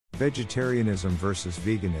Vegetarianism versus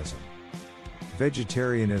veganism.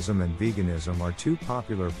 Vegetarianism and veganism are two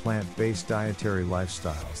popular plant-based dietary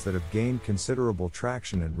lifestyles that have gained considerable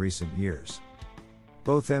traction in recent years.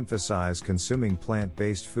 Both emphasize consuming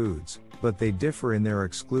plant-based foods, but they differ in their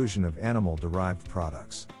exclusion of animal-derived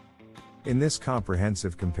products. In this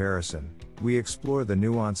comprehensive comparison, we explore the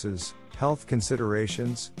nuances, health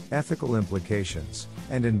considerations, ethical implications,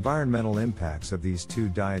 and environmental impacts of these two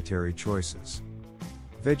dietary choices.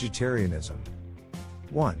 Vegetarianism.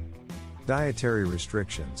 1. Dietary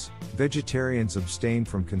restrictions. Vegetarians abstain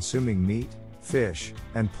from consuming meat, fish,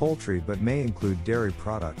 and poultry but may include dairy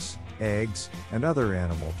products, eggs, and other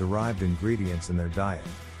animal-derived ingredients in their diet.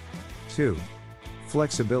 2.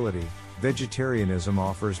 Flexibility. Vegetarianism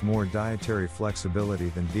offers more dietary flexibility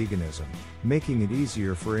than veganism, making it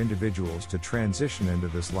easier for individuals to transition into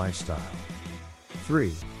this lifestyle.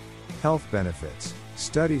 3. Health benefits.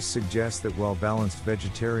 Studies suggest that well-balanced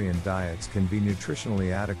vegetarian diets can be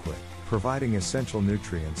nutritionally adequate, providing essential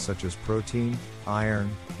nutrients such as protein, iron,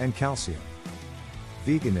 and calcium.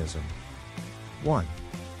 Veganism. 1.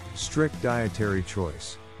 Strict dietary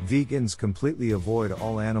choice. Vegans completely avoid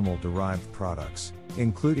all animal-derived products,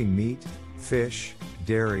 including meat, fish,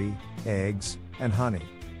 dairy, eggs, and honey.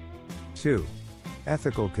 2.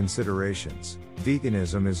 Ethical considerations.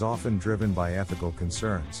 Veganism is often driven by ethical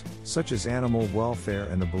concerns, such as animal welfare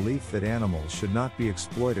and the belief that animals should not be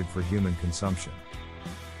exploited for human consumption.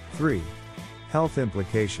 3. Health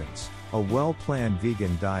implications. A well-planned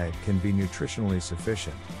vegan diet can be nutritionally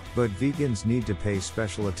sufficient, but vegans need to pay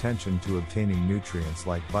special attention to obtaining nutrients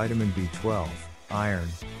like vitamin B12, iron,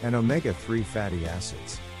 and omega-3 fatty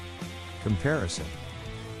acids. Comparison.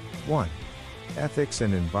 1. Ethics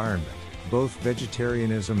and environment. Both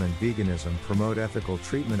vegetarianism and veganism promote ethical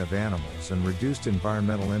treatment of animals and reduced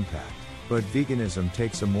environmental impact, but veganism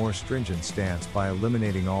takes a more stringent stance by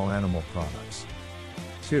eliminating all animal products.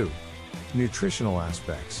 2. Nutritional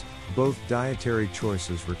aspects. Both dietary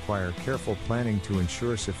choices require careful planning to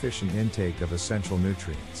ensure sufficient intake of essential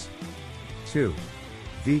nutrients. 2.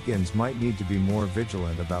 Vegans might need to be more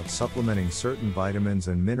vigilant about supplementing certain vitamins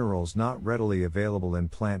and minerals not readily available in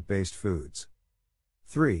plant-based foods.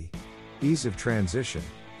 3. Ease of transition.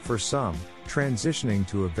 For some, transitioning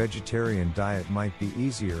to a vegetarian diet might be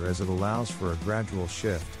easier as it allows for a gradual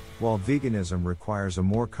shift, while veganism requires a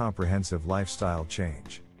more comprehensive lifestyle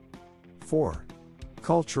change. 4.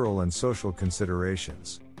 Cultural and social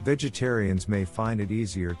considerations. Vegetarians may find it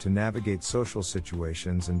easier to navigate social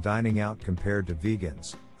situations and dining out compared to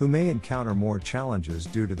vegans, who may encounter more challenges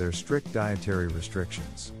due to their strict dietary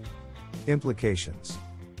restrictions. Implications.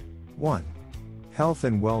 1. Health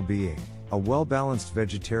and well-being. A well-balanced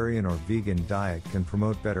vegetarian or vegan diet can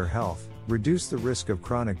promote better health, reduce the risk of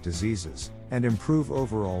chronic diseases, and improve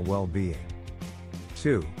overall well-being.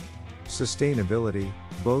 2. Sustainability.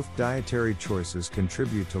 Both dietary choices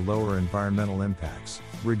contribute to lower environmental impacts,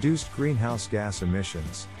 reduced greenhouse gas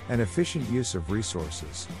emissions, and efficient use of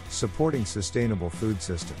resources, supporting sustainable food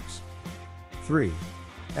systems. 3.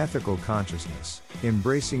 Ethical consciousness.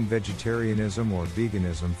 Embracing vegetarianism or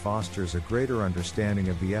veganism fosters a greater understanding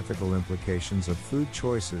of the ethical implications of food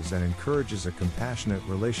choices and encourages a compassionate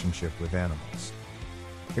relationship with animals.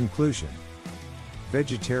 Conclusion.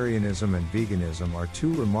 Vegetarianism and veganism are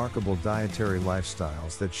two remarkable dietary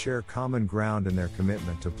lifestyles that share common ground in their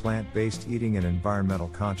commitment to plant-based eating and environmental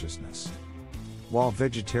consciousness. While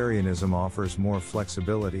vegetarianism offers more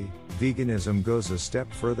flexibility, veganism goes a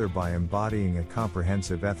step further by embodying a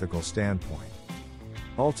comprehensive ethical standpoint.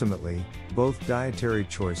 Ultimately, both dietary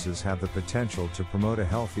choices have the potential to promote a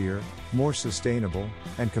healthier, more sustainable,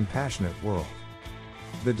 and compassionate world.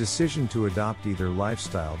 The decision to adopt either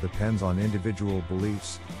lifestyle depends on individual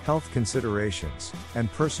beliefs, health considerations,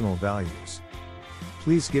 and personal values.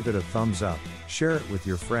 Please give it a thumbs up, share it with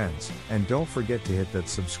your friends, and don't forget to hit that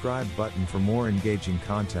subscribe button for more engaging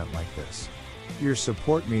content like this. Your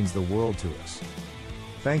support means the world to us.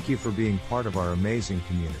 Thank you for being part of our amazing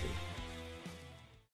community.